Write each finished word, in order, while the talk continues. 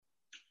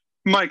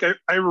Mike,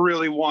 I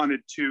really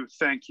wanted to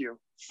thank you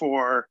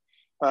for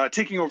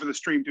taking over the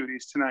stream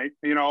duties tonight.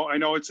 You know, I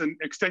know it's an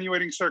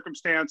extenuating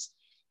circumstance.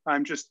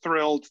 I'm just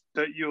thrilled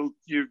that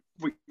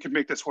we could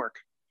make this work.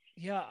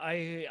 Yeah,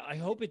 I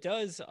hope it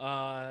does.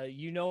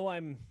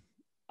 I'm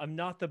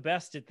not the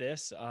best at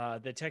this.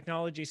 The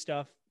technology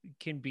stuff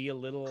can be a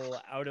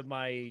little out of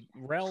my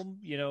realm.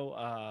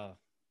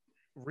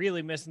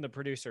 Really missing the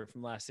producer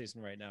from last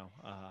season right now.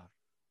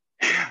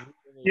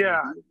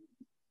 Yeah.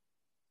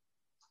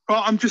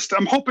 Well, I'm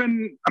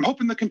hoping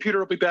the computer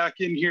will be back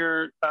in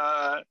here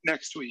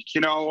next week.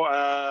 You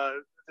know,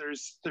 they're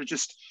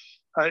just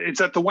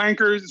it's at the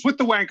Wankers. It's with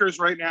the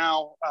Wankers right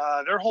now.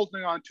 They're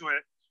holding on to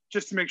it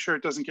just to make sure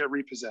it doesn't get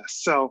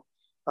repossessed. So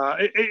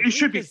it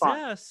should be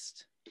fine.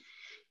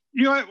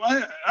 You know,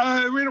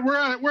 we're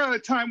out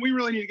of time. We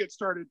really need to get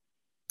started.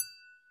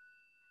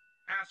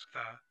 Ask the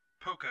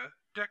Polka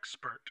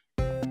Dexpert.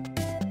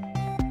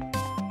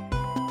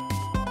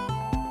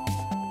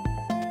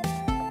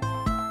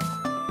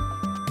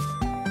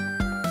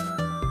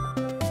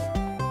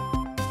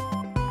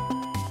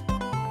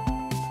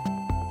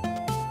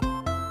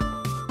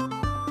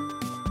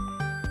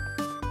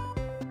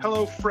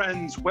 Hello,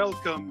 friends.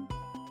 Welcome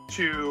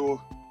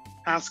to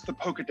Ask the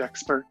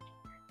Pokedexpert.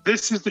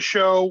 This is the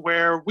show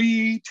where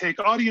we take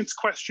audience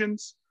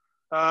questions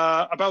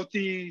about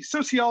the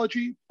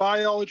sociology,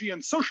 biology,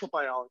 and social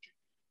biology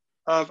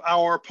of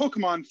our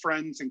Pokemon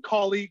friends and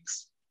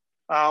colleagues,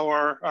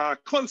 our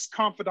close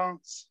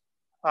confidants,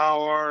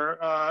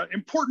 our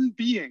important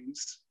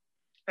beings.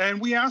 And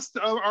we asked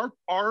our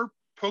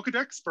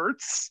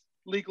Pokedexperts,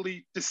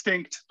 legally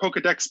distinct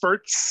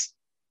Pokedexperts.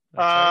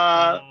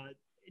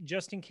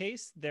 Just in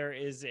case there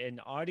is an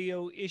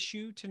audio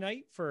issue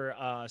tonight for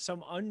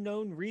some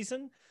unknown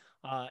reason,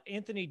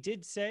 Anthony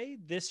did say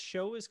this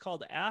show is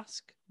called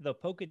Ask the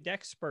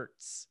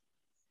Pokedexperts.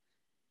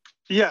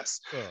 Yes,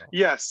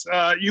 yes.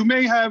 You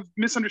may have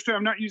misunderstood.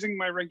 I'm not using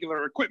my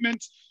regular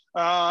equipment,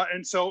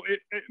 and so it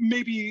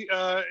maybe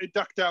it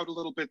ducked out a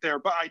little bit there.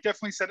 But I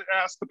definitely said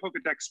Ask the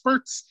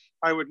Pokedexperts.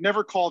 I would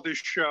never call this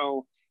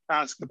show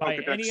Ask the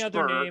Pokedexpert. By any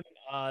other name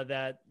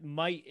that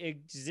might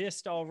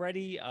exist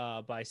already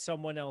by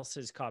someone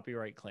else's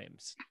copyright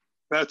claims.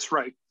 That's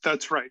right.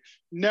 That's right.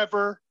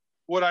 Never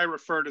would I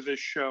refer to this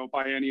show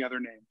by any other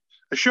name.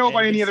 A show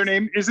by any other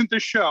name isn't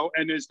this show,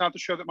 and is not the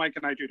show that Mike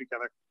and I do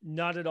together.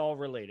 Not at all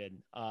related.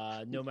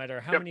 No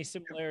matter how many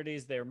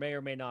similarities there may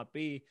or may not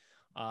be.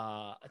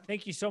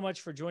 Thank you so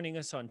much for joining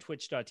us on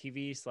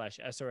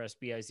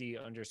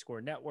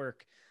twitch.tv/SRSBIZ_network.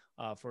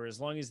 For as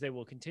long as they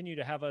will continue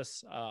to have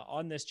us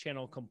on this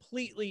channel,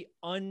 completely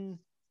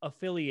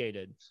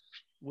unaffiliated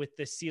with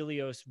the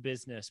Celios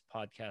Business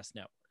Podcast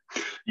Network.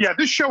 Yeah,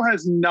 this show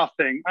has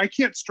nothing. I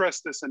can't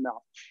stress this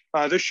enough.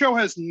 This show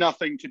has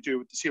nothing to do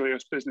with the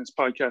Celios Business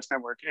Podcast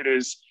Network. It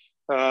is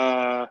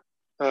so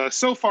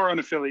far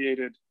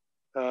unaffiliated.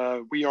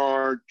 We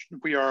are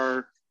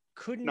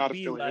couldn't not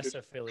be affiliated. Less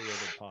affiliated.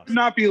 Possibly.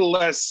 Not be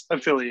less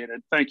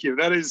affiliated. Thank you.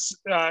 That is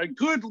a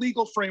good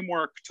legal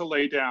framework to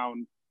lay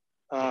down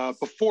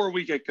before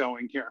we get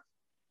going here.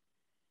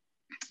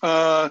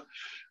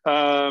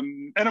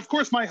 And of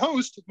course, my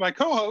co-host, my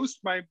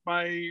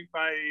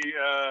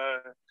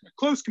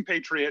close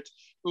compatriot,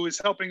 who is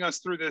helping us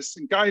through this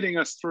and guiding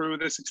us through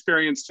this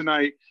experience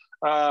tonight,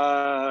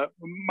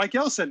 Mike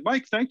Ellison.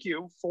 Mike, thank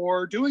you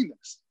for doing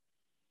this.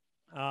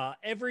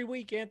 Every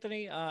week,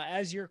 Anthony,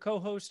 as your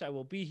co-host, I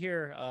will be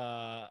here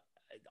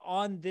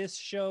on this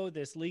show,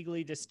 this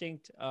legally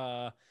distinct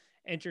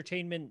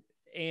entertainment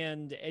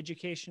and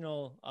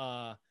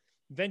educational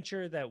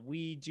venture that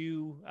we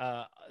do,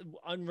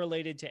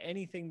 unrelated to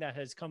anything that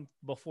has come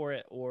before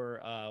it or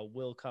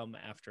will come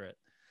after it.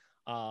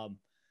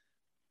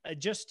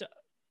 Just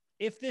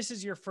if this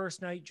is your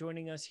first night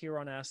joining us here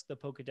on Ask the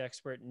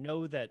Pokedexpert,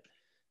 know that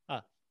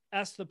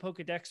Ask the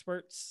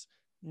Pokedexperts,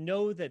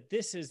 know that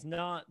this is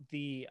not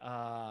the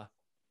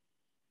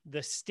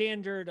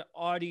standard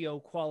audio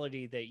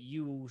quality that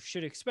you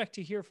should expect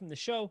to hear from the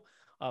show.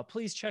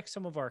 Please check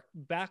some of our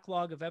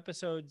backlog of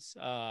episodes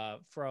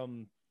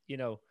from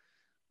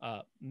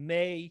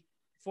May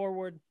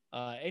forward.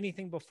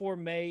 Anything before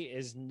May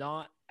is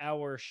not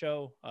our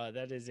show.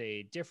 That is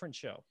a different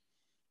show.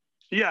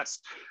 Yes.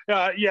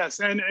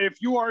 Yes. And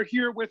if you are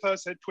here with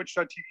us at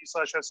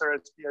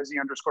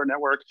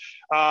twitch.tv/SRSBIZ_network,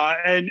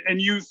 and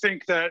you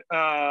think that,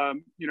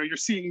 you're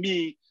seeing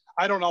me,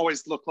 I don't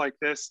always look like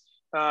this.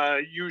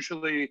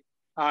 Usually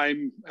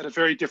I'm at a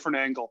very different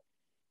angle.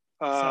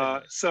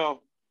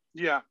 So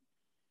yeah.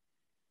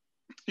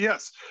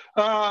 Yes.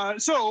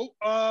 So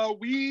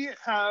we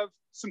have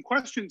some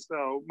questions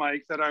though,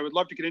 Mike, that I would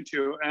love to get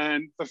into.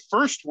 And the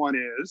first one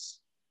is,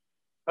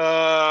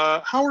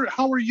 how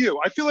are you?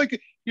 I feel like,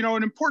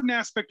 an important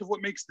aspect of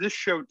what makes this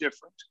show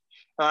different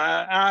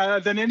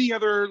than any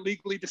other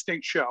legally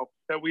distinct show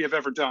that we have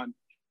ever done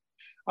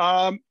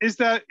is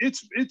that it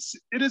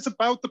is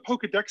about the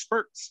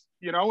Pokedexperts.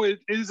 It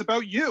is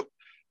about you.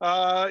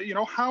 How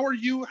are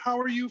you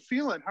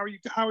feeling? How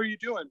are you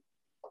doing?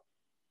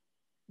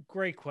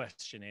 Great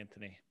question,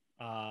 Anthony.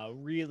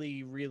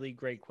 Really, really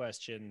great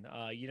question.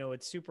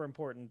 It's super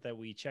important that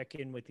we check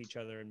in with each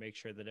other and make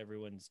sure that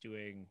everyone's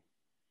doing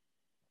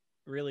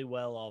really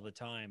well all the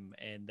time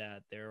and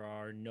that there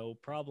are no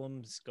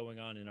problems going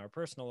on in our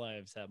personal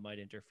lives that might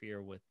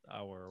interfere with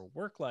our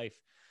work life.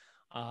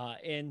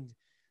 And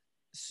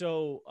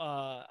so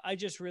I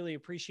just really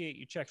appreciate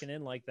you checking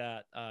in like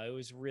that. It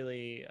was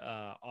really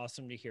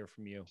awesome to hear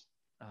from you.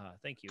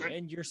 Thank you. Great.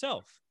 And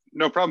yourself.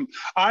 No problem.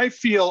 I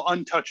feel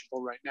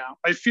untouchable right now.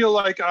 I feel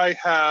like I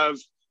have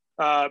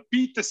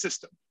beat the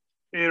system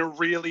in a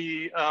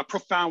really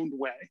profound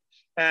way.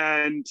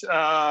 And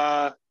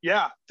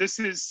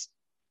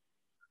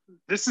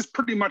this is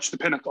pretty much the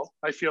pinnacle,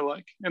 I feel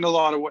like, in a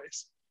lot of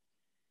ways.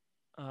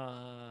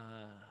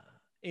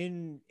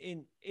 In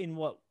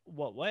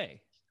what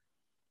way?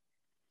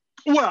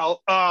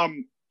 Well,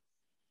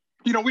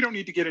 we don't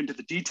need to get into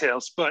the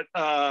details, but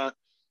I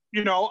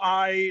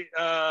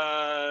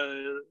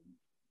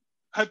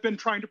have been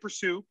trying to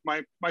pursue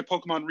my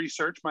Pokemon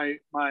research, my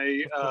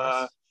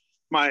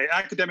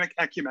academic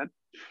acumen,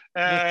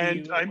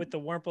 and with the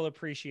Wurmple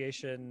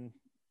Appreciation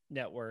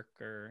Network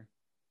or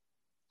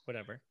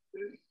whatever.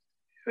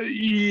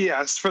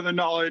 Yes, for the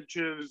knowledge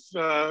of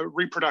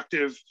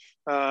reproductive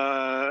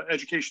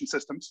education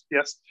systems.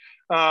 Yes,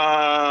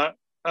 the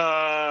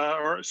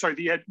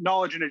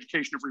knowledge and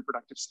education of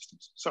reproductive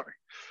systems. Sorry.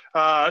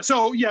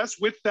 So yes,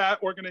 with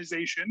that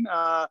organization,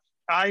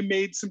 I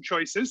made some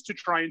choices to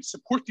try and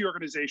support the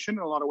organization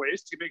in a lot of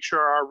ways to make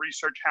sure our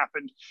research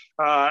happened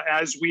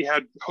as we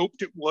had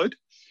hoped it would.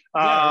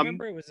 I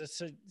remember it was a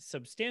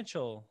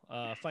substantial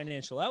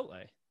financial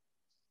outlay.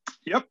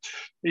 Yep.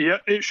 Yeah,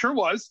 it sure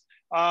was.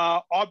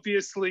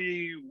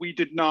 Obviously, we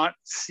did not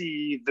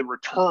see the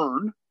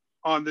return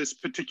on this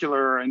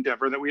particular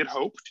endeavor that we had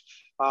hoped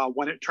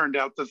when it turned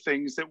out the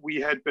things that we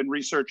had been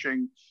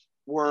researching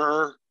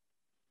were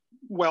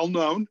well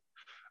known.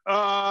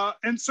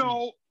 And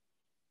so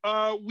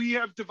we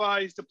have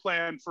devised a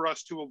plan for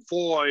us to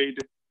avoid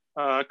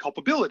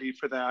culpability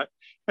for that.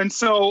 And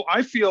so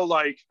I feel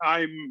like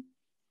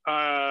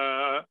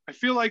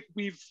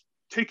we've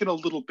taken a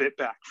little bit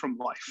back from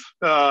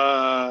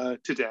life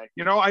today.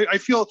 I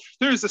feel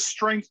there's a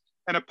strength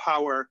and a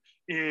power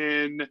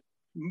in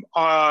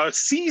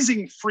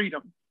seizing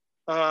freedom,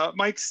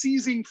 Mike,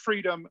 seizing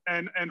freedom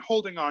and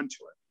holding on to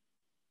it.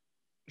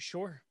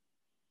 Sure.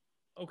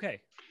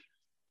 Okay.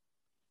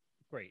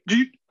 Great.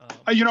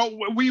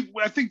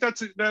 I think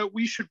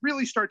we should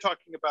really start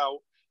talking about.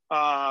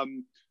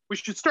 We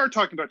should start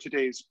talking about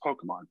today's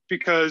Pokemon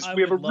because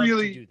we have a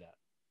really. To do that.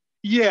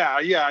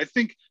 Yeah. I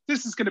think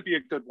this is going to be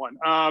a good one.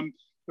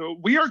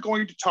 We are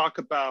going to talk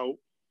about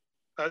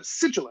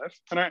Sigilyph,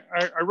 and I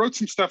wrote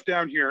some stuff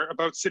down here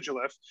about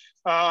Sigilyph.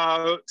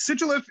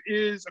 Sigilyph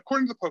is,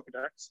 according to the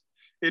Pokedex,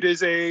 it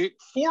is a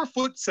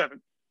 4'7",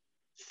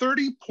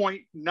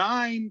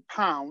 30.9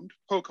 pound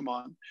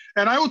Pokemon.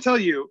 And I will tell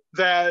you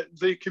that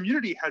the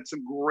community had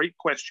some great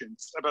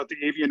questions about the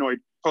Avianoid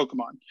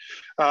Pokemon.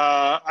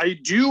 I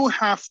do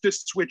have to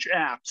switch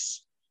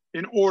apps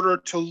in order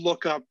to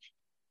look up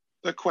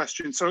the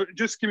question. So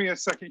just give me a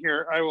second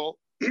here. I will,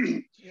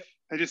 yep.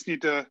 I just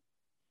need to.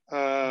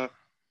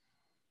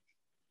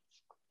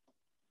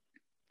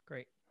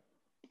 Great.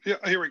 Yeah,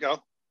 here we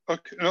go.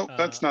 Okay, no,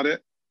 that's not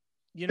it.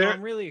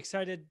 I'm really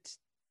excited.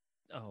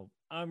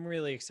 I'm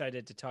really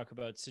excited to talk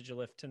about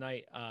Sigilyph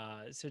tonight.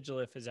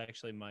 Sigilyph is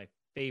actually my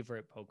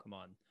favorite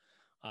Pokemon.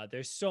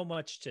 There's so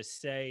much to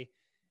say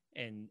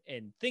and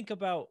think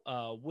about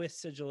with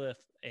Sigilyph,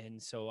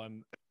 and so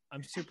I'm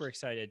super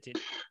excited to.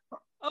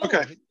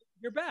 Okay.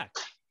 You're back.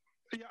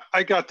 Yeah,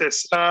 I got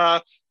this.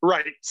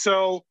 Right.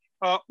 So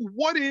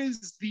what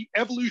is the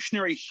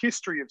evolutionary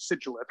history of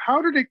Sigilyph?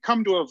 How did it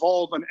come to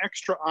evolve an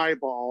extra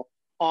eyeball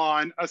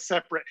on a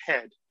separate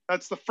head?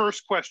 That's the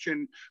first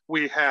question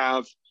we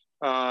have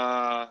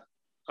about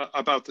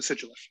the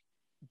Sigilyph.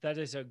 That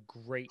is a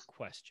great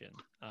question.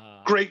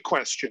 Great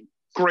question.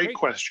 Great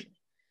question.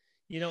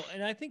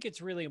 And I think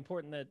it's really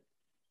important that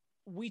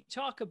we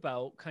talk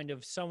about kind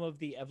of some of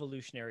the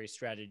evolutionary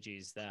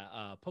strategies that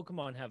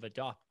Pokemon have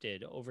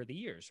adopted over the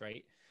years,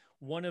 right?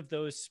 One of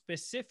those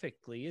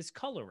specifically is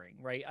coloring,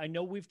 right? I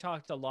know we've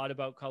talked a lot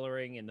about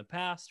coloring in the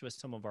past with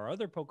some of our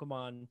other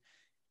Pokemon,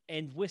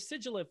 and with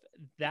Sigilyph,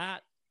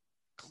 that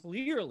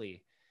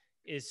clearly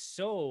is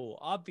so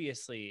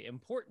obviously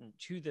important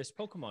to this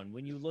Pokemon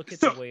when you look at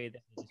the way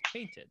that it is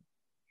painted.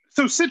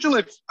 So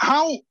Sigilyph,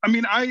 I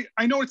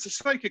know it's a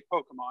psychic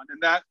Pokemon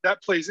and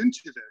that plays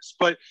into this,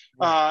 but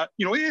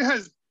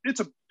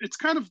it's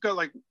kind of got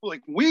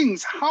like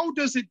wings. How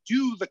does it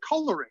do the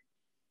coloring?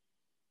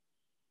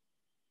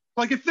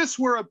 Like if this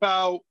were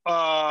about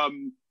a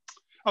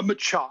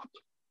Machop,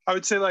 I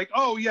would say like,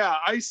 oh yeah,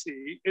 I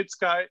see. It's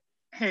got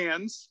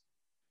hands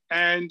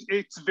and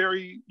it's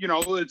very,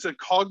 it's a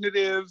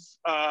cognitive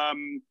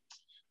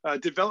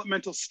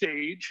developmental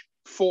stage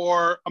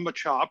for a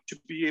Machop to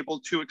be able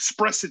to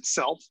express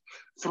itself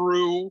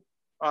through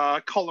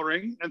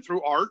coloring and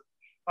through art.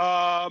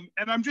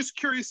 And I'm just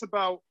curious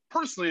about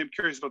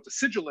the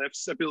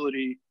Sigilyph's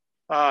ability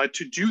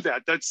to do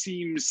that. That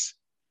seems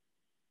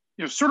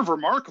sort of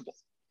remarkable?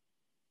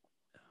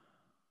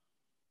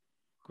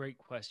 Great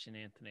question,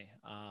 Anthony.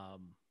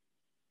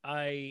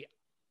 I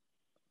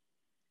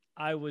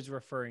was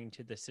referring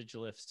to the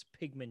Sigilif's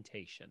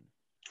pigmentation.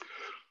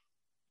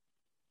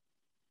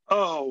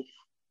 Oh.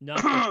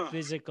 Not the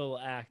physical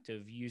act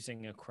of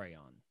using a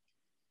crayon.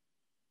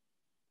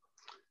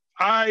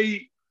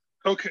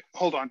 Okay,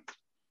 hold on.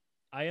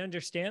 I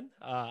understand.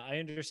 I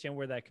understand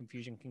where that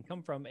confusion can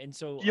come from. And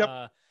so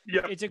Yep.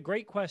 It's a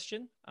great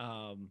question.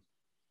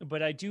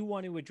 But I do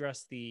want to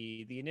address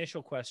the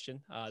initial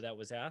question that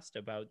was asked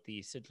about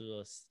the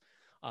Sigilif's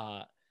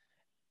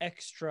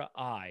extra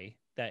eye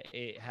that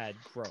it had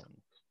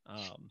grown.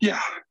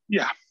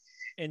 Yeah.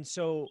 And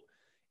so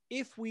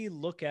if we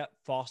look at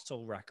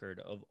fossil record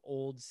of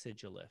old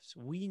Sigilifs,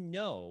 we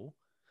know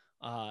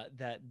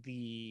that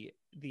the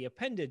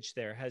appendage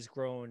there has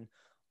grown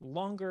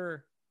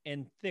longer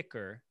and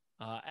thicker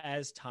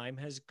as time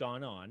has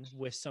gone on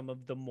with some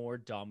of the more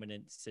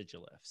dominant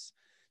Sigilifs.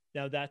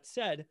 Now, that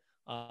said,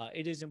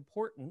 it is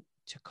important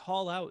to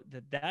call out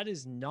that that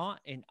is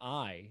not an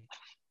eye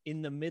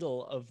in the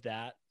middle of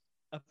that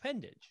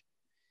appendage.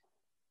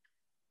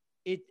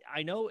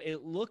 I know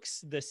it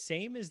looks the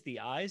same as the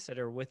eyes that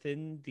are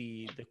within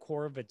the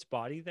core of its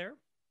body there,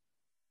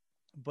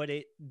 but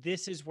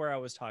this is where I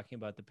was talking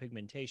about the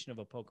pigmentation of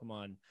a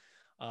Pokemon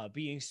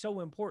being so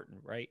important,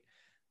 right?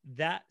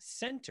 That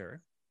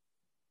center,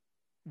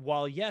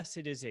 while yes,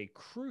 it is a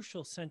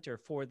crucial center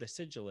for the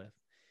Sigilif,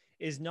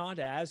 is not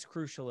as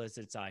crucial as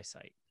its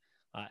eyesight.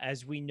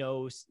 As we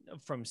know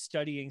from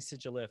studying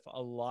Sigilif,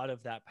 a lot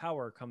of that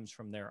power comes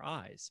from their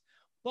eyes.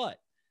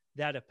 But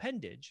that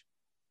appendage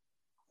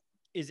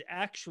is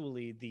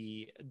actually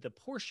the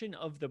portion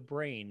of the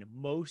brain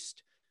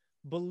most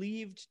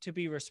believed to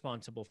be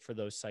responsible for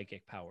those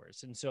psychic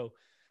powers. And so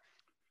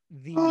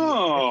the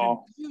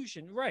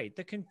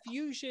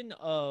confusion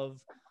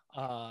of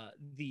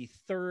the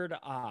third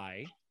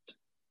eye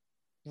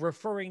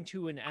referring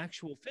to an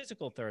actual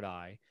physical third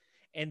eye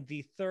and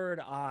the third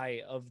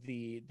eye of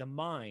the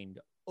mind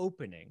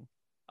opening,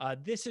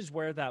 this is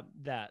where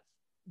that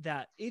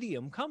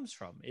idiom comes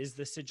from, is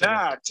the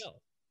Sigilif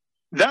itself.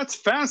 That's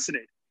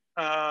fascinating.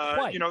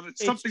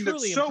 It's something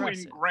that's so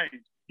impressive.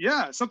 ingrained.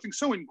 Yeah, something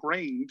so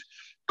ingrained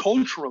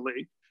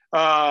culturally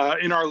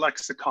in our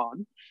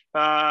lexicon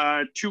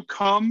to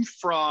come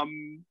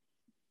from,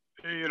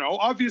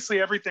 obviously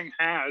everything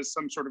has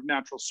some sort of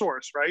natural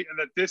source, right? And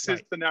that this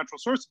is the natural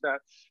source of that.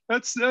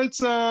 That's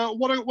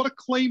what a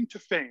claim to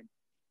fame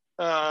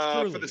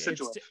for the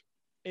Sigilif.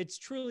 It's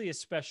truly a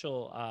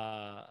special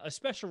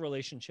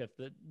relationship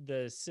that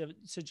the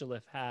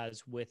Sigilif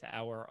has with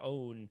our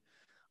own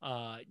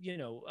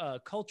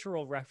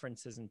cultural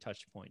references and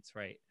touch points,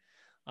 right?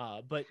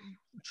 But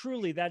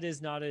truly, that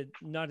is not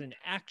an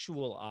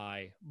actual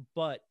eye,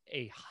 but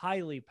a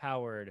highly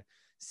powered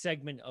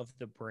segment of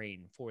the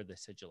brain for the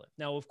Sigilif.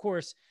 Now, of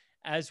course,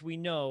 as we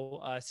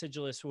know,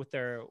 Sigilifs with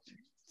their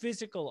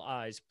physical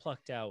eyes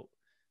plucked out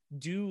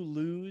do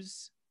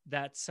lose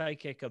that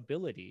psychic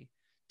ability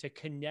to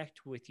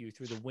connect with you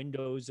through the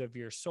windows of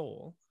your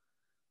soul.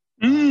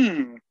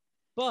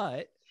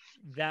 But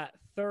that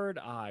third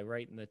eye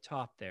right in the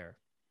top there,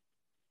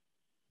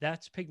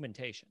 that's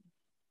pigmentation.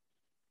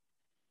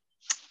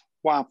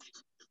 Wow.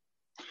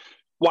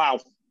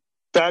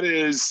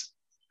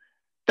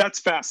 That's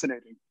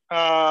fascinating.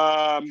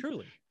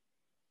 Truly.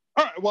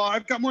 All right. Well,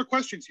 I've got more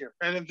questions here,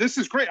 and this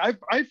is great.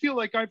 I feel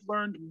like I've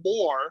learned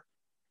more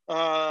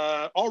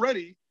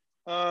already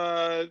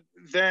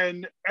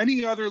than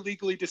any other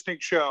legally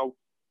distinct show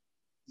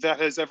that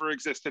has ever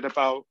existed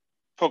about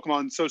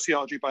Pokemon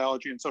sociology,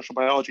 biology, and social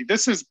biology.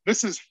 This is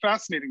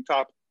fascinating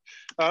topic.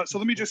 So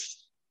let me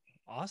just.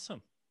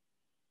 Awesome.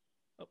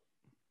 Oh.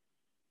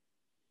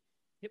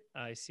 Yep,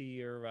 I see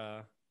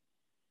your.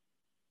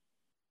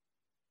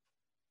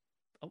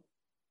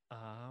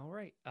 All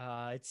right.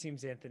 It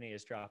seems Anthony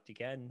has dropped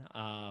again.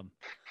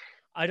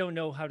 I don't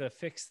know how to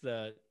fix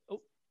the.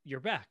 Oh, you're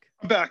back.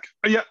 I'm back.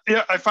 Yeah,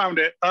 I found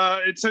it.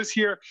 It says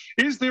here,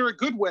 is there a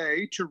good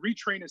way to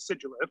retrain a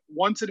Sigilif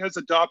once it has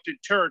adopted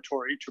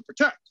territory to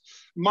protect?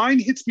 Mine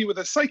hits me with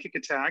a psychic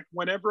attack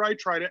whenever I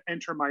try to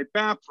enter my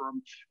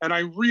bathroom, and I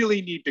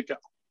really need to go.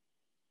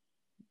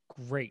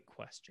 Great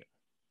question.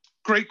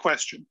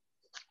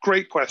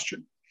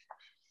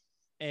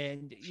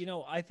 And,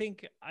 I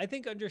think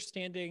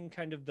understanding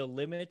kind of the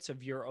limits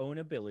of your own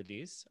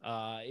abilities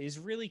is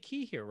really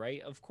key here,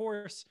 right? Of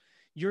course,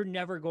 you're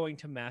never going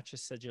to match a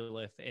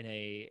Sigilif in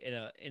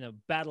a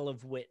battle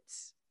of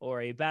wits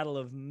or a battle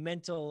of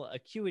mental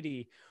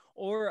acuity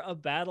or a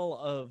battle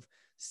of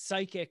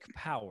psychic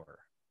power,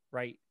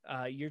 right?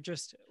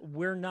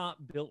 We're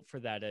not built for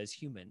that as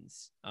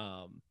humans.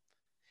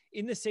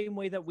 In the same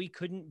way that we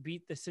couldn't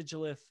beat the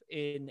Sigilif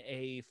in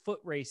a foot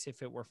race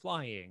if it were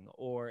flying,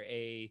 or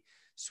a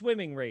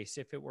swimming race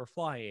if it were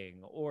flying,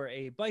 or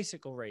a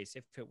bicycle race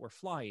if it were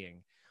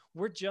flying.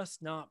 We're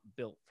just not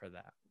built for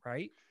that,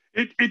 right?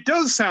 It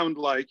does sound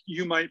like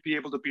you might be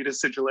able to beat a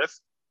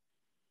Sigilif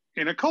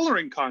in a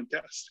coloring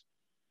contest.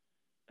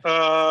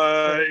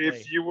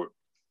 If you were.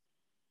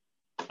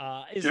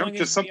 As long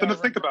just as something we to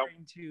are think about.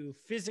 referring to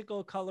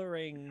physical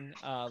coloring,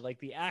 like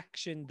the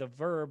action, the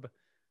verb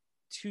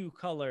to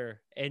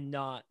color, and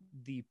not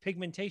the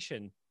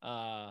pigmentation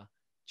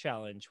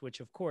challenge, which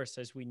of course,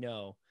 as we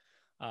know,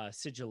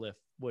 Sigilif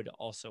would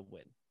also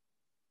win.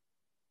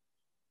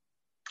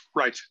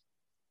 Right.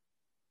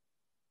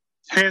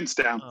 Hands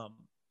down.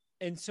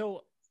 And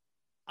so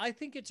I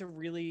think it's a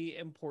really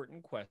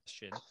important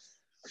question.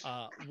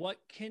 What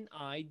can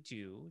I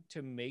do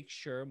to make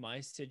sure my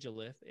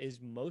Sigilif is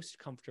most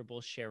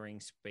comfortable sharing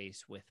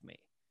space with me?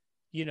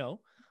 You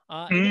know,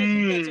 and I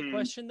think that's a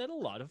question that a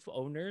lot of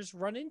owners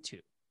run into.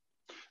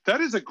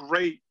 That is a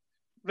great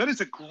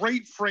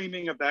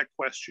framing of that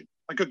question.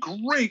 Like a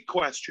great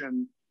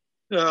question,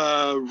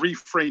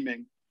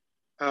 reframing.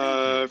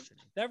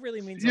 That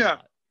really means a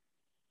lot.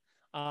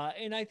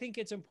 And I think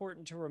it's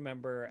important to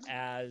remember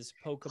as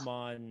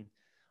Pokemon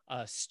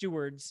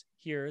stewards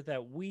here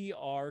that we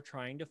are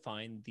trying to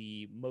find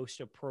the most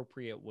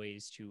appropriate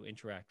ways to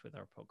interact with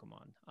our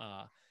Pokemon.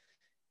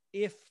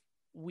 If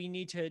we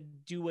need to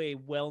do a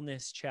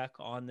wellness check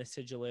on the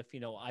Sigilif,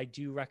 I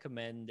do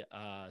recommend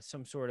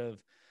some sort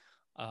of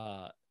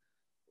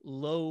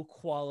low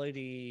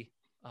quality,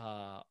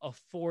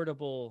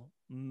 affordable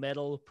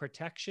metal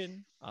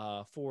protection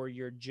for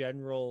your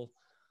general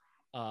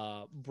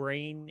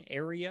brain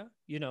area,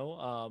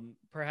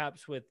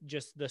 perhaps with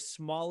just the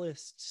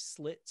smallest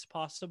slits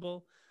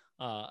possible,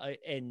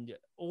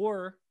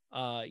 or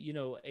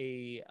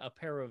a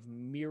pair of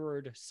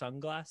mirrored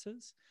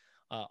sunglasses,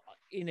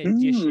 in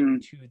addition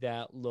to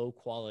that low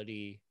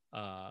quality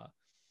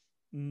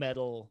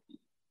metal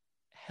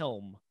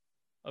helm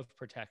of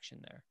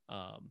protection there.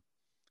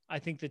 I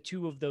think the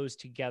two of those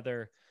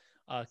together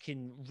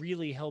can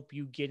really help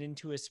you get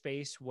into a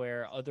space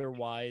where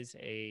otherwise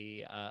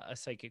a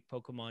psychic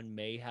Pokemon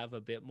may have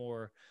a bit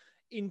more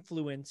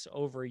influence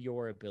over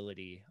your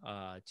ability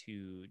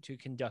to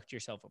conduct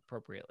yourself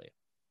appropriately.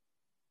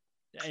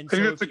 And I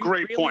think that's a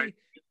great point.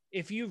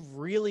 If you've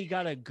really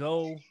got to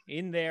go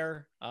in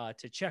there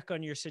to check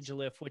on your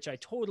Sigilif, which I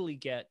totally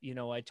get,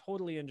 I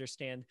totally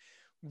understand,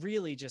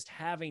 really just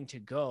having to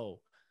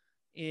go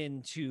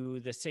into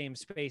the same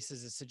space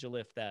as a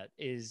Sigilif that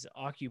is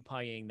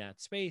occupying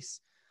that space,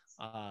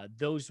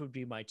 those would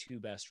be my two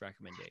best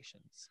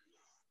recommendations.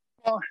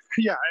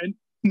 Yeah, and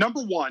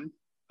number one,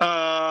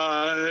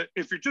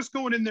 if you're just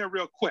going in there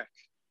real quick,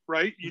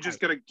 right? You just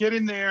got to get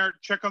in there,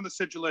 check on the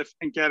Sigilif,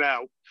 and get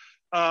out.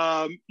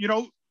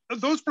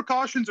 Those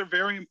precautions are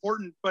very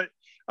important, but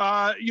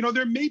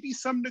there may be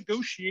some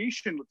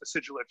negotiation with the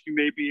Sigilif you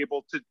may be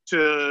able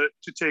to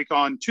take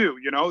on too.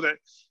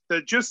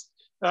 That just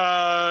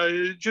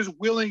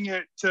willing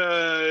it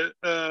to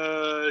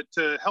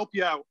help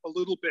you out a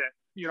little bit.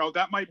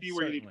 That might be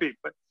where you need to be.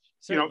 But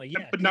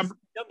but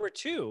number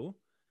two,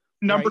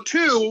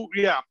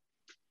 yeah.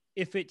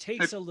 If it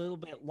takes a little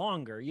bit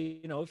longer,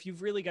 if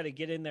you've really got to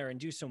get in there and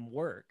do some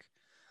work,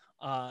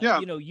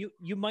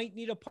 you might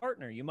need a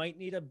partner. You might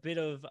need a bit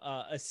of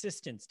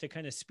assistance to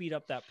kind of speed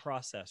up that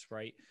process,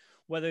 right?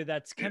 Whether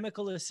that's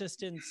chemical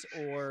assistance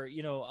or,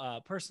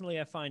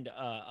 personally, I find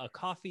a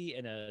coffee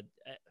and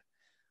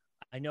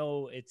I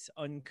know it's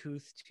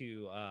uncouth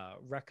to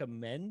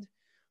recommend,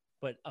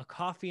 but a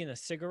coffee and a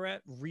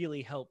cigarette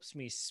really helps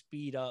me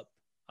speed up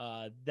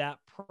that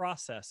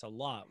process a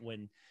lot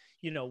when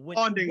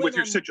bonding with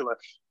your Sigilif.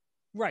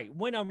 Right.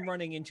 When I'm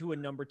running into a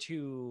number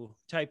two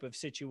type of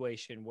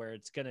situation where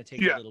it's going to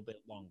take a little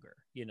bit longer,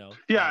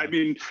 Yeah. I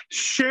mean,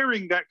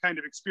 sharing that kind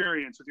of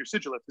experience with your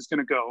Sigilif is going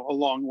to go a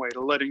long way to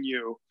letting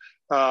you,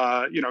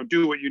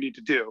 do what you need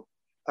to do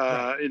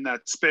in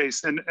that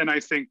space. And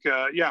I think,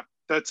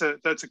 that's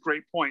a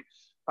great point.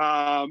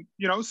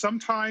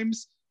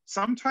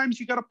 Sometimes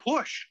you got to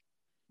push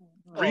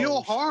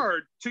real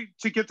hard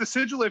to get the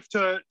Sigilif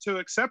to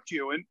accept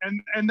you.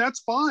 And that's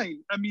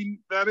fine. I mean,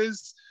 that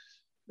is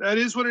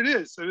what it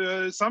is.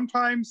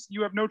 Sometimes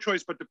you have no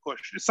choice but to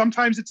push.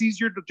 Sometimes it's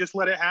easier to just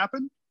let it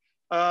happen.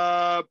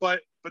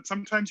 But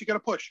sometimes you got to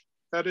push.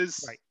 That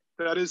is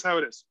how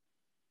it is.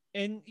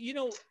 And,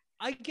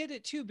 I get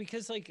it too,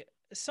 because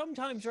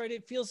sometimes, right,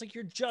 it feels like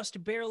you're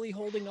just barely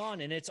holding on,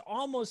 and it's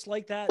almost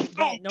like that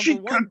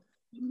number one.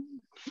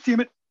 Damn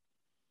it.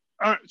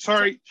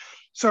 Sorry.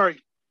 It's all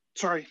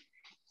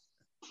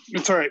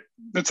right.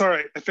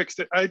 I fixed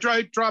it. I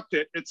dropped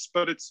it. It's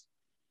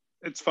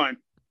fine.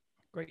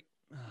 Great.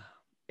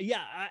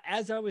 Yeah,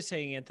 as I was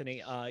saying,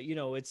 Anthony,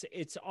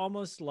 it's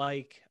almost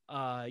like,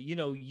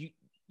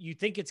 you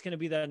think it's going to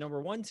be that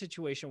number one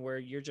situation where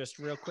you're just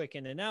real quick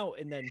in and out,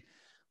 and then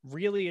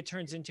really it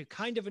turns into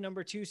kind of a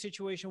number two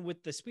situation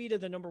with the speed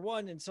of the number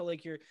one. And so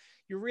you're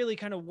really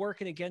kind of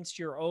working against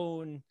your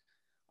own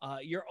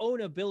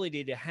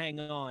ability to hang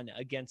on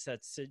against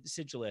that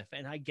Sigilif.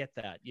 And I get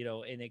that,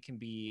 and it can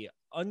be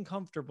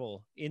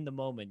uncomfortable in the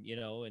moment,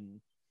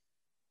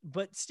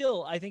 but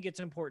still, I think it's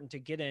important to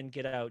get in,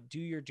 get out, do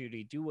your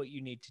duty, do what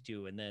you need to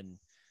do, and then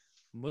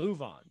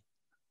move on.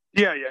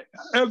 Yeah.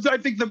 I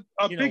think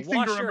a big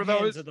thing to remember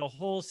though is the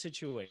whole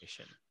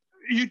situation.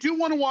 You do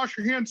want to wash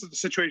your hands of the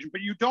situation,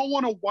 but you don't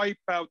want to wipe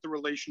out the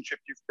relationship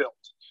you've built.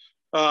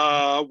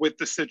 with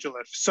the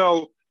Sigilif.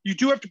 So you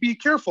do have to be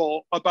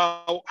careful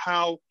about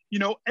how,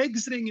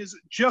 exiting is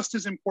just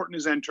as important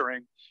as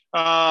entering.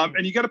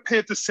 And you got to pay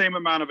it the same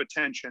amount of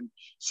attention.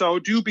 So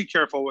do be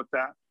careful with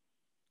that.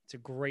 It's a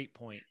great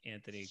point,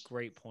 Anthony.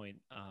 Great point.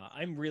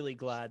 I'm really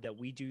glad that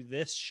we do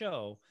this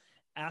show,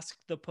 Ask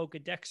the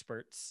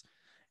Pokedexperts,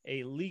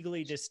 a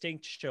legally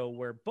distinct show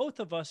where both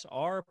of us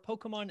are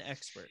Pokemon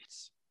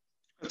experts.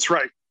 That's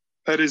right.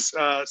 That is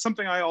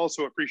something I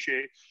also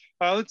appreciate.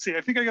 Let's see.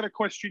 I think I got a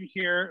question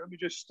here. Let me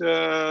just.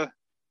 I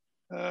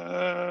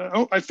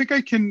think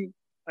I can.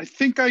 I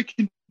think I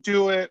can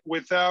do it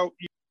without.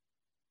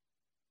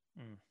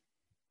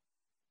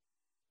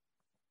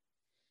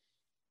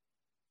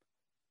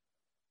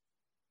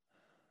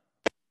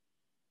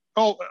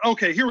 Oh,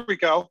 okay. Here we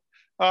go.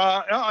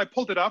 I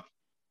pulled it up.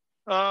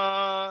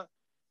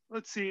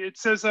 Let's see. It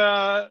says,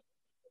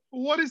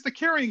 "What is the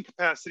carrying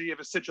capacity of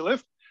a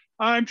Sigilif?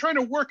 I'm trying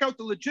to work out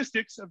the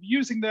logistics of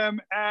using them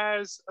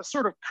as a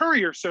sort of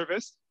courier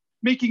service,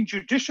 making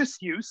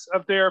judicious use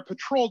of their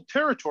patrolled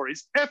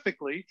territories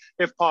ethically,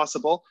 if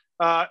possible,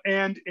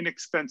 and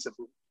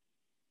inexpensively."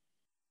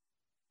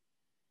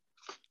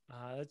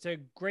 That's a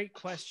great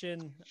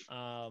question.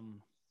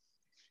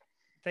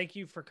 Thank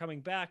you for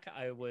coming back.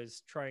 I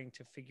was trying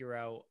to figure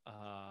out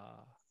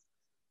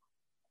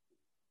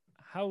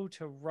how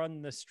to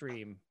run the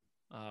stream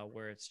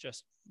where it's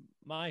just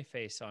my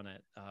face on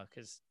it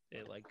because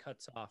it like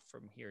cuts off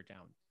from here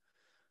down.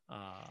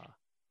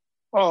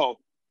 Oh,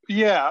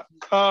 yeah.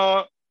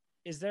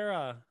 Is there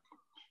a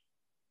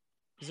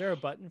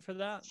button for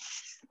that?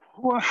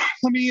 Well,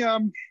 let me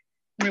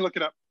look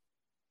it up.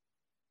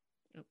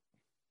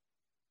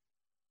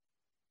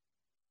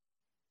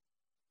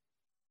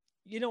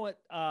 You know what,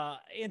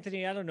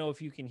 Anthony, I don't know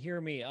if you can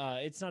hear me.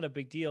 It's not a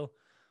big deal.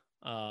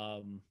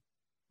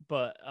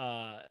 But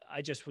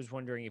I just was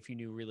wondering if you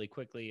knew really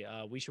quickly.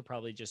 We should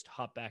probably just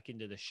hop back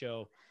into the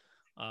show.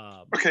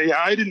 Okay,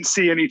 yeah, I didn't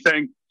see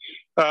anything.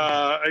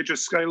 I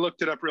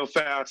looked it up real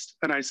fast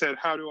and I said,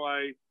 how do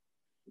I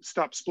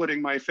stop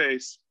splitting my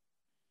face?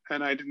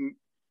 And I didn't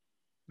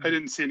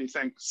see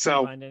anything. So can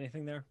you find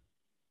anything there?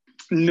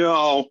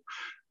 No.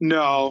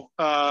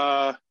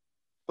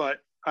 But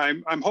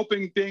I'm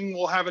hoping Bing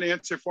will have an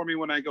answer for me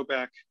when I go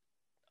back.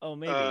 Oh,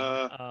 maybe.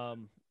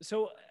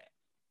 So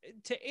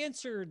to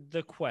answer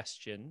the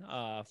question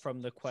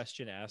from the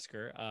question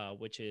asker,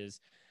 which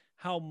is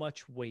how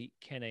much weight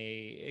can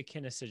a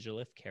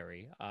Sigilif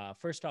carry?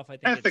 First off, I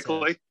think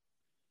ethically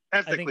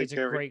it's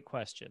a great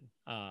question.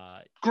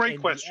 Great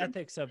question. The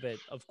ethics of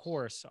it, of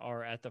course,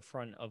 are at the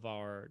front of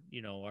our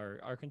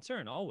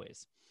concern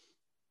always.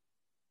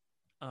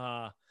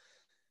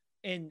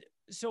 And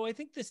so I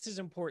think this is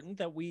important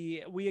that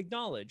we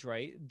acknowledge,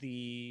 right,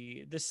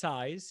 the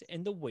size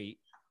and the weight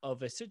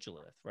of a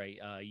Sigilith, right?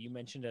 You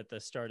mentioned at the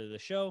start of the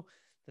show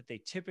that they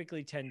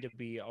typically tend to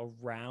be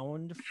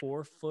around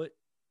 4'7"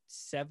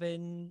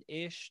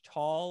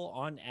 tall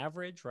on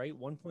average, right?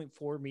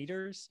 1.4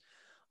 meters.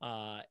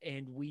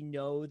 And we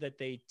know that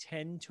they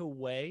tend to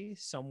weigh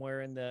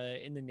somewhere in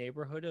the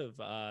neighborhood of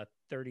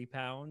 30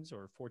 pounds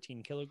or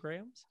 14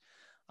 kilograms.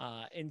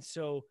 And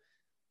so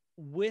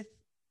with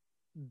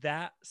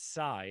that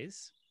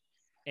size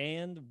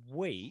and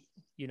weight,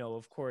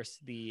 of course,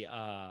 the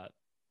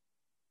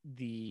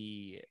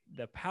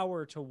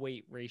power to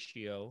weight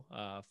ratio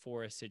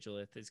for a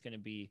Sigilith is going to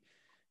be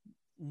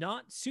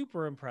not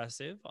super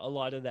impressive. A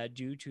lot of that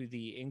due to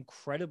the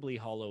incredibly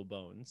hollow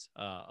bones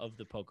of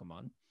the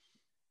Pokemon.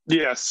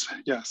 Yes.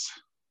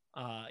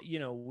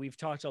 We've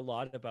talked a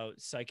lot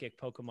about psychic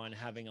Pokemon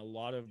having a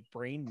lot of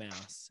brain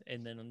mass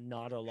and then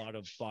not a lot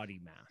of body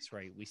mass,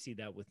 right? We see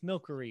that with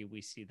Milcery.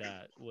 We see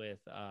that with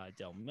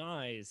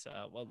Dhelmise,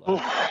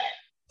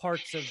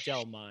 parts of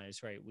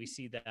Dhelmise, right? We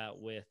see that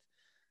with,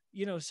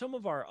 some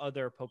of our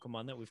other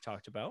Pokemon that we've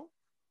talked about.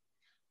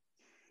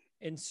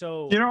 And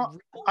so,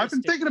 I've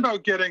been thinking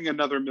about getting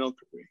another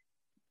Milcery.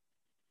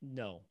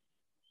 No.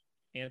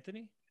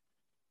 Anthony?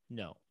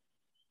 No.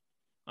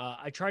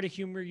 I try to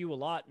humor you a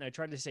lot, and I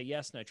try to say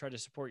yes, and I try to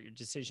support your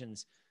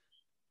decisions.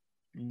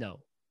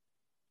 No.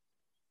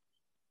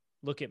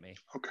 Look at me.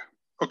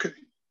 Okay.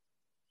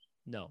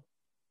 No.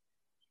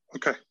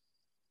 Okay.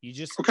 You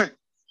just okay.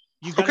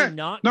 You gotta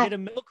get a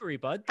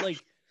Milcery, bud.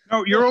 Like,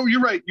 no, you're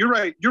right. You're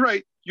right.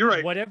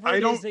 Whatever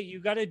it is that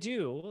you gotta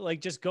do, like,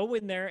 just go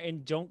in there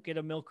and don't get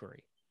a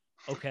Milcery.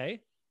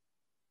 Okay.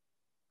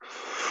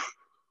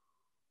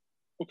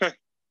 Okay.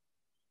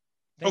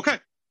 Thank you.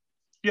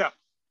 Yeah.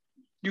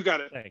 You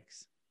got it.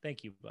 Thanks.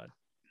 Thank you, bud.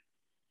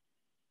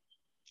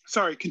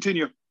 Sorry,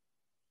 continue.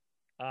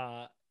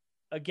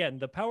 Again,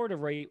 the power to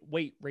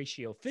weight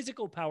ratio,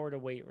 physical power to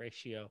weight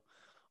ratio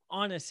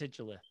on a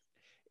Sigilith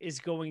is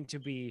going to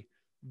be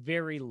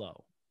very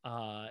low.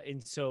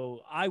 And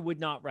so I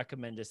would not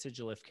recommend a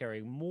Sigilith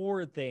carrying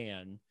more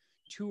than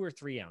 2 or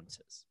 3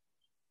 ounces.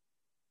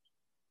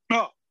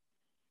 Oh,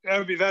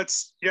 you're going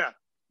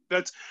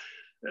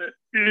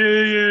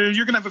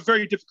to have a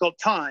very difficult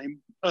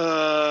time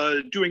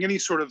doing any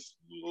sort of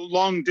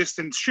long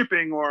distance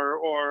shipping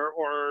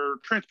or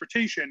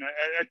transportation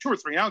at 2 or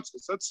 3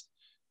 ounces.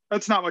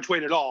 That's not much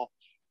weight at all.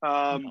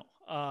 No.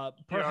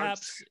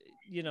 Perhaps,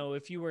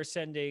 if you were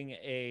sending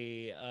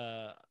a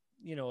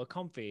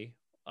comfy,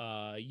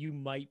 you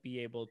might be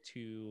able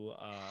to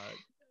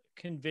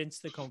convince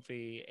the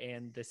comfy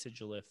and the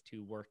Sigilif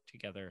to work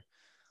together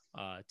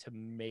to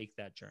make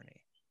that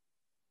journey.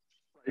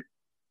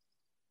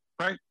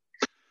 Right.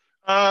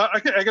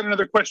 I got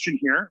another question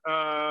here.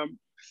 Let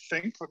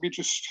me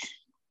just.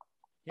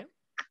 Yep.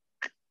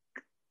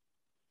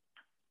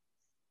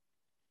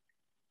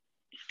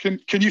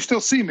 Can you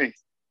still see me?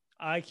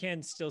 I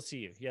can still see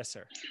you. Yes,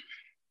 sir.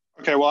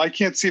 Okay. Well, I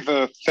can't see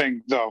the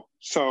thing though.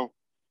 So.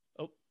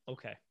 Oh,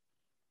 okay.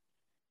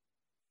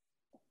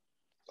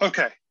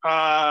 Okay.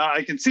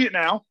 I can see it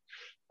now.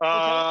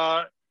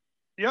 Okay.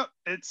 Yep.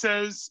 It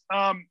says.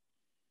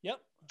 Yep.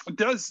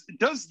 Does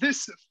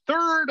this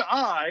third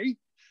eye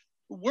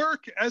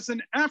work as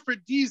an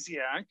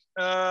aphrodisiac?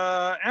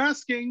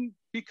 Asking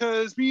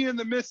because me and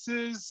the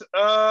missus,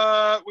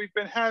 we've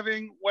been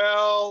having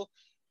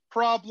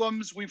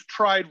problems. We've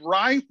tried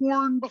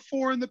Rhyhorn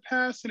before in the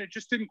past, and it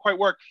just didn't quite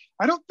work.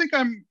 I don't think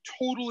I'm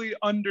totally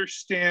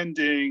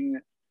understanding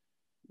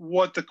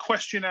what the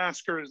question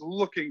asker is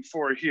looking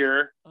for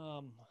here.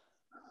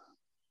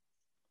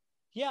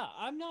 Yeah,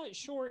 I'm not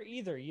sure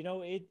either.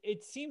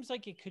 It seems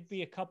like it could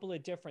be a couple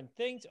of different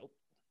things.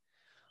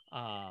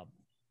 One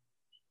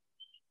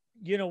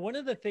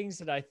of the things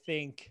that I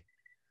think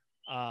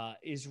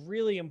is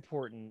really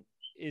important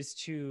is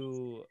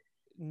to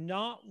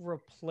not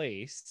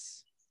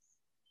replace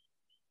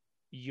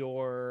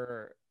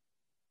your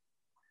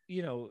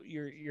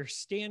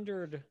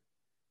standard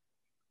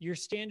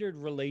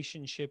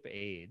relationship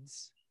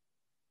aids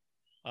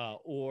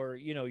or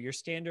your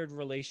standard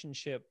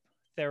relationship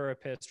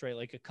therapist, right?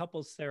 Like a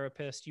couples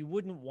therapist. You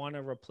wouldn't want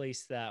to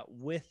replace that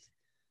with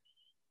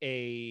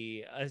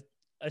a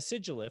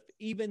Sigilif,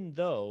 even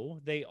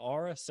though they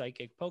are a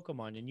psychic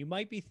Pokemon. And you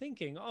might be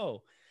thinking,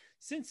 oh,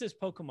 since this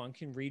Pokemon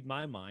can read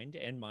my mind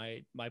and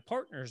my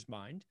partner's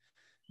mind,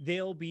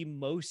 they'll be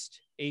most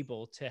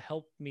able to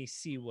help me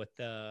see what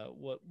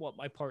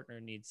my partner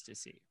needs to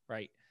see,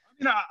 right?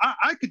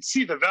 I could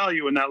see the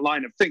value in that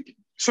line of thinking,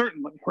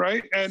 certainly,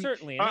 right?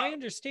 Certainly, and I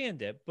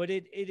understand it, but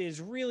it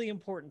is really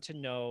important to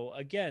know,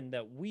 again,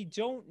 that we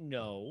don't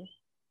know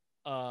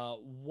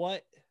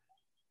what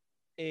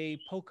a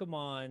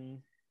Pokemon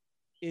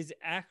is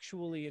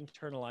actually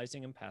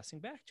internalizing and passing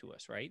back to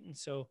us, right? And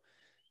so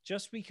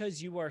just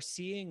because you are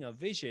seeing a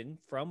vision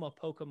from a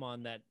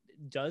Pokemon that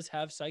does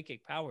have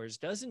psychic powers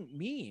doesn't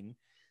mean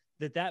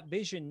that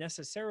vision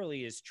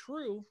necessarily is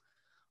true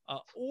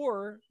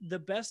or the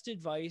best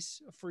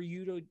advice for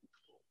you to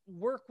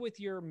work with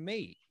your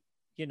mate,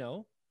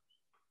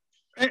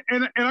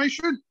 And I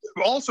should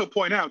also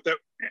point out that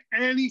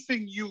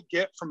anything you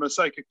get from a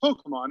psychic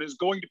Pokemon is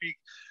going to be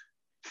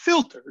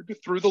filtered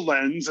through the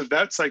lens of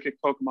that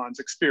psychic Pokemon's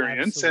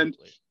experience.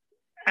 Absolutely.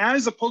 And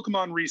as a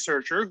Pokemon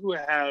researcher who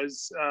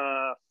has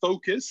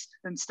focused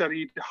and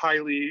studied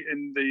highly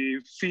in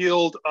the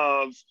field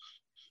of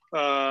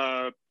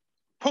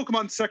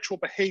Pokemon sexual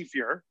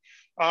behavior,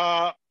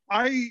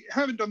 I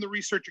haven't done the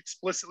research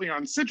explicitly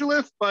on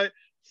Sigilif, but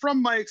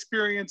from my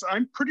experience,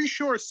 I'm pretty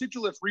sure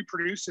Sigilif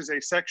reproduces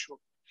asexually.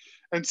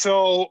 And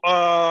so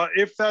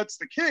if that's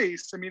the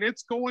case, I mean,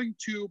 it's going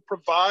to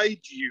provide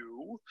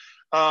you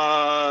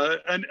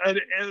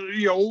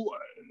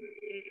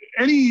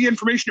any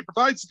information it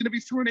provides is going to be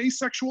through an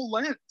asexual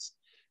lens.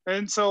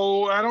 And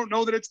so I don't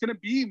know that it's going to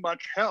be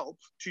much help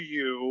to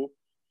you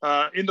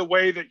in the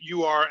way that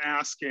you are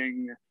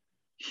asking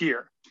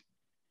here.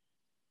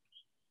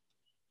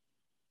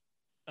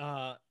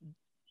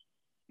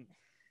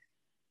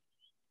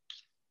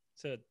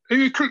 So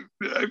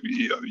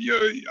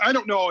I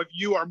don't know if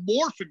you are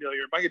more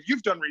familiar, Mike, if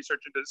you've done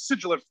research into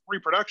Sigilif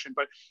reproduction,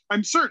 but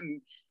I'm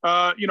certain,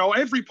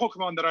 every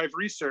Pokemon that I've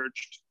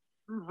researched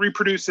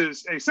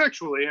reproduces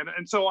asexually.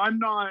 And so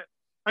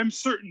I'm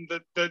certain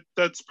that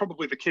that's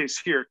probably the case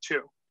here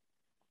too.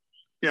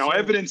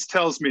 Evidence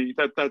tells me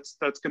that that's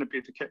going to be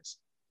the case.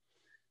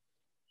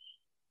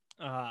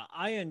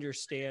 I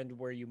understand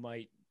where you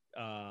might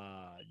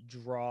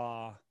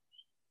draw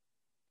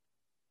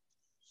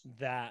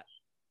that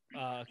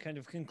kind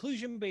of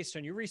conclusion based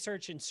on your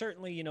research, and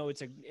certainly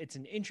it's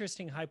an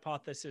interesting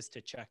hypothesis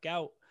to check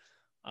out,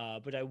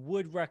 but I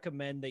would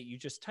recommend that you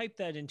just type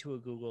that into a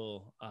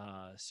Google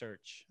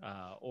search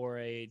or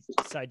a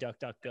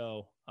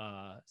SciDuckDuckGo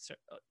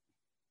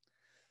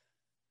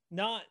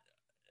not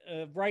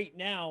right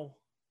now,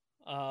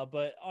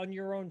 but on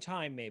your own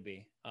time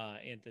maybe,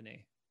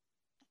 Anthony.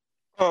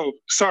 Oh,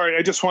 sorry,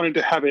 I just wanted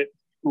to have it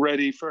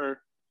ready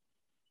for.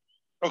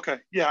 Okay,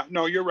 yeah,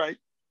 no, you're right.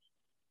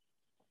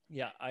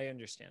 Yeah, I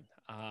understand.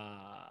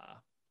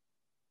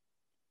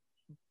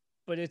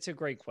 But it's a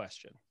great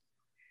question.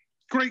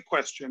 Great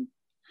question.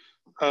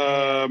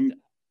 And,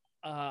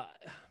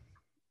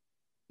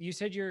 you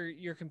said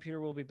your computer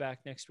will be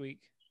back next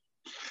week?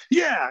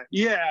 Yeah.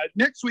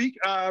 Next week,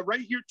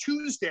 right here,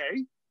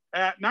 Tuesday,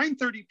 at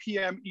 9:30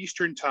 p.m.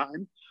 Eastern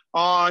Time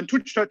on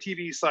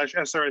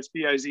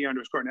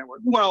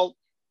twitch.tv/SRSBIZ_network. Well,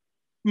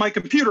 my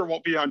computer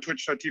won't be on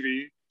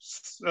twitch.tv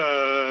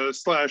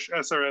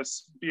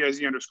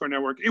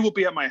 /SRSBIZ_network. It will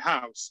be at my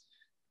house.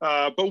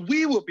 But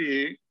we will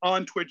be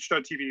on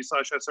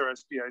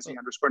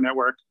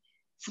twitch.tv/SRSBIZ_network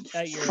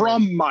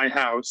from my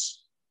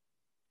house.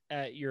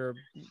 At your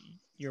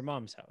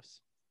mom's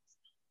house.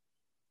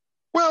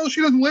 Well,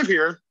 she doesn't live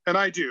here, and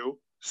I do.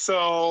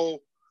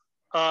 So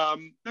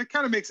that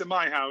kind of makes it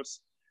my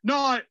house.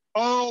 Not,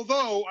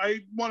 although I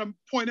want to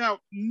point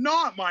out,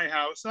 not my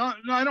house.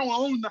 I don't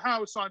own the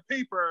house on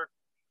paper.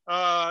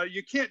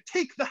 You can't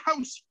take the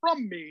house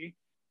from me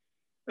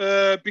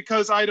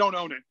because I don't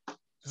own it.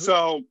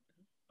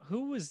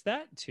 Who was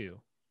that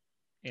to,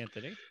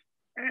 Anthony?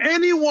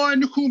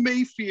 Anyone who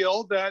may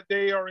feel that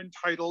they are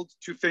entitled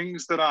to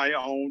things that I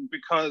own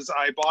because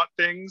I bought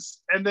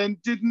things and then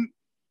didn't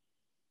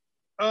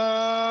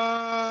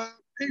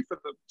pay for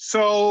them.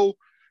 So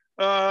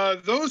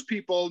those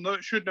people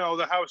should know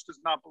the house does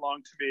not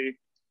belong to me,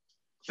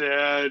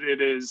 that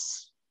it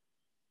is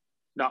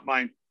not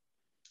mine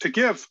to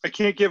give. I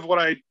can't give what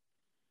I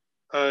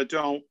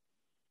don't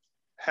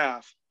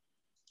have.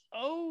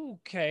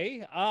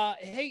 Okay.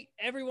 Hey,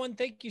 everyone,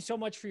 thank you so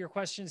much for your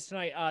questions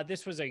tonight.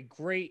 This was a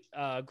great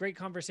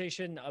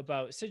conversation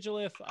about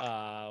Sigilif.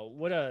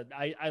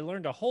 I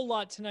learned a whole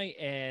lot tonight,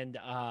 and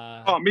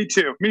me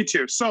too.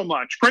 So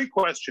much. Great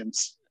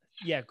questions.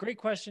 Yeah, great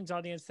questions,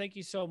 audience. Thank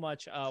you so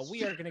much.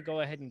 We are going to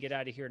go ahead and get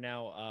out of here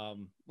now.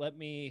 Let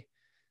me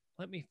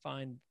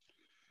find.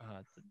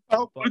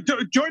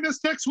 Join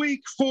us next week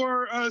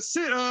for we're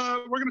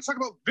going to talk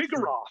about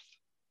Vigoroth.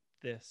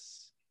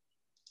 This.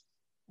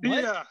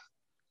 What? Yeah,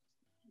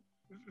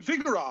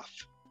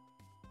 Vigoroth.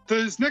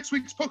 This next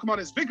week's Pokemon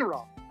is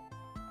Vigoroth.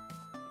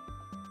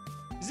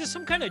 Is this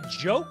some kind of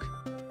joke?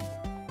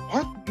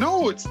 What?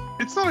 No, it's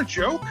not a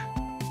joke.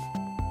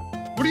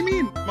 What do you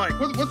mean, Mike?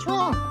 What's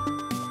wrong?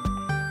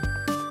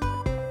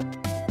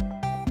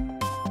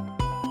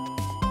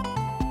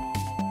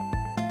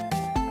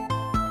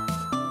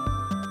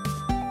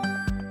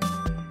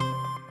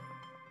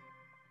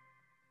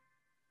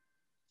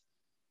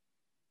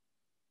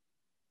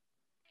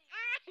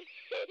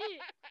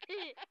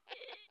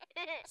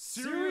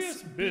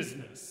 Serious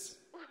business.